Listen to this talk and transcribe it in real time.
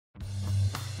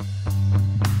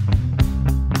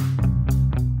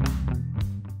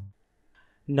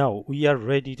Now we are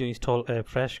ready to install a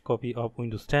fresh copy of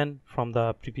Windows 10 from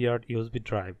the prepared USB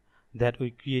drive that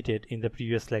we created in the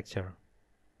previous lecture.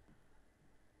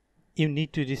 You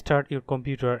need to restart your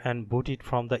computer and boot it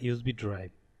from the USB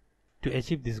drive. To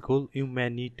achieve this goal, you may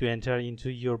need to enter into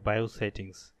your BIOS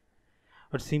settings,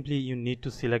 or simply you need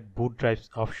to select boot drive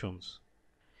options.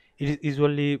 It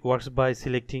usually works by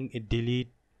selecting a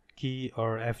delete key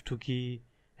or F2 key,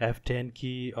 F10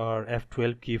 key or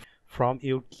F12 key from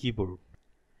your keyboard.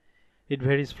 It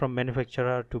varies from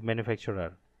manufacturer to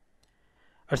manufacturer.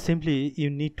 Or simply you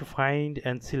need to find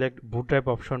and select boot drive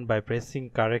option by pressing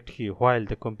correct key while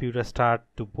the computer starts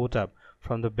to boot up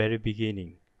from the very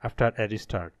beginning after a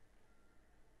restart.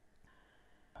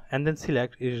 And then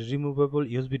select a removable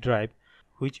USB drive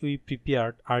which we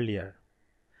prepared earlier.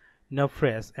 Now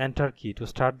press enter key to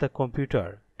start the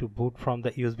computer to boot from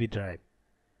the USB drive.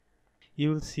 You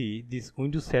will see this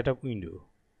Windows setup window.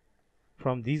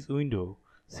 From this window,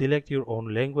 select your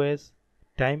own language,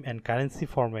 time and currency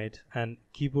format and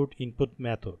keyboard input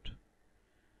method.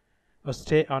 Or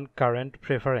stay on current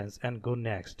preference and go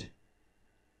next.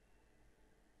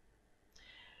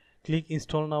 Click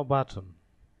Install Now button.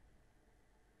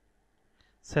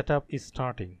 Setup is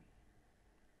starting.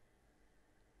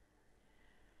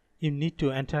 You need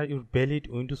to enter your valid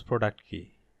Windows product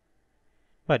key.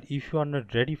 But if you are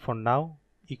not ready for now,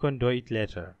 you can do it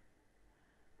later.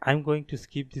 I'm going to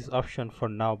skip this option for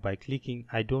now by clicking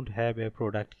I don't have a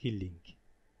product key link.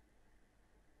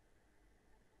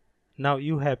 Now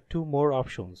you have two more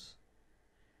options.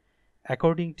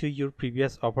 According to your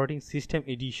previous operating system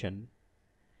edition,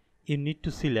 you need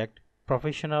to select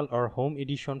Professional or Home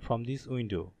edition from this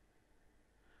window.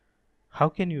 How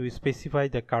can you specify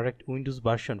the correct Windows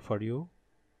version for you?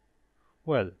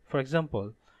 Well, for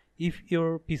example, if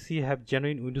your PC have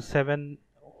genuine Windows 7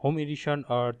 Home edition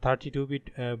or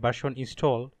 32-bit version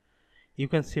installed, you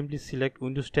can simply select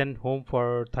Windows 10 Home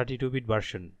for 32-bit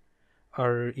version,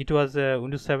 or it was a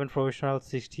Windows 7 Professional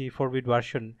 64-bit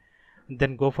version,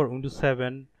 then go for Windows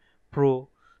 7 Pro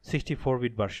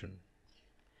 64-bit version.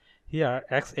 Here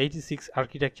x86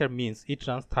 architecture means it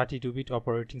runs 32-bit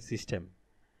operating system.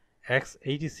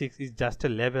 x86 is just a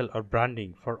label or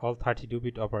branding for all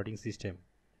 32-bit operating system.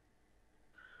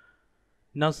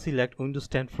 Now select Windows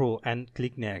 10 Pro and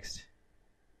click Next.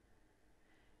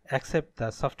 Accept the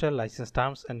software license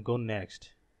terms and go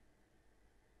Next.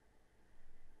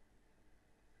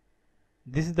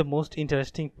 This is the most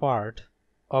interesting part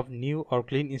of new or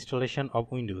clean installation of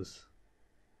Windows.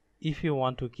 If you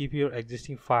want to keep your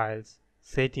existing files,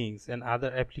 settings and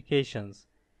other applications,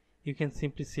 you can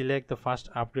simply select the first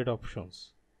upgrade options.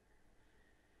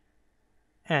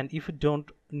 And if you don't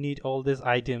need all these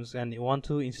items and you want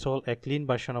to install a clean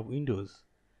version of Windows,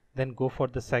 then go for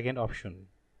the second option.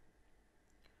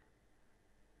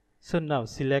 So now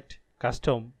select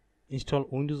Custom, Install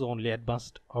Windows Only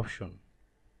Advanced option.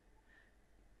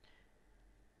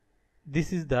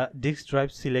 This is the disk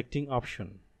drive selecting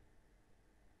option.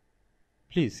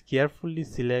 Please carefully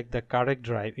select the correct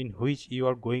drive in which you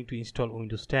are going to install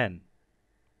Windows 10.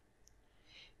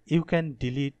 You can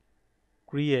delete,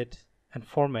 create and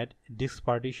format disk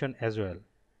partition as well.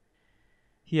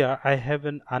 Here I have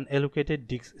an unallocated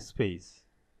disk space.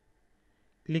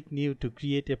 Click New to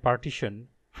create a partition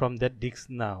from that disk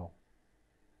now.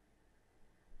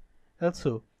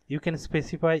 Also, you can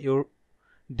specify your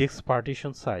disk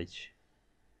partition size.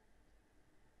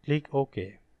 Click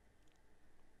OK.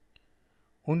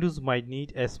 Windows might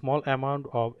need a small amount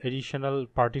of additional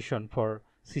partition for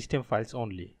system files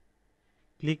only.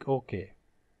 Click OK.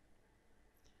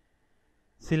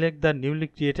 Select the newly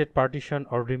created partition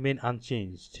or remain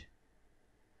unchanged.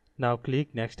 Now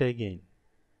click Next again.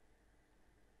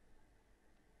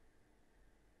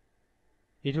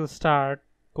 It will start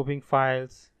copying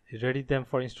files, ready them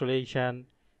for installation,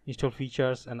 install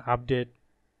features and update.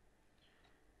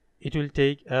 It will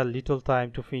take a little time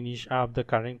to finish up the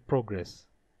current progress.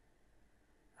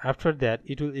 After that,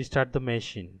 it will start the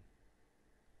machine.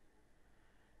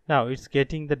 Now it's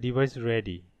getting the device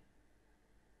ready.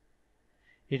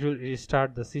 It will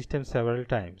restart the system several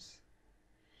times.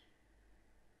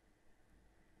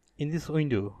 In this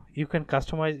window, you can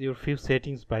customize your few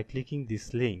settings by clicking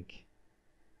this link.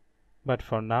 But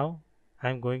for now,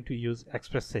 I am going to use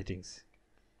Express settings.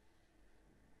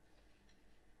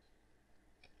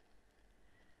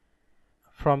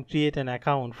 From Create an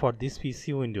account for this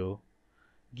PC window,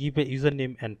 give a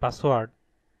username and password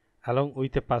along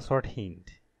with a password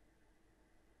hint.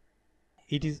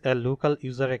 It is a local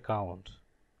user account,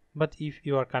 but if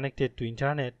you are connected to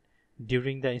internet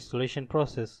during the installation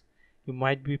process, you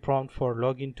might be prompted for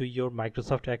login to your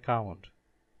Microsoft account.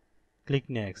 Click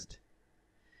Next.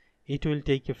 It will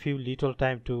take a few little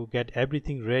time to get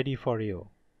everything ready for you.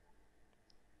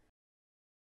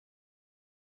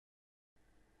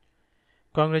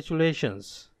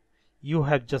 Congratulations! You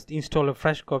have just installed a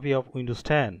fresh copy of Windows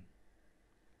 10.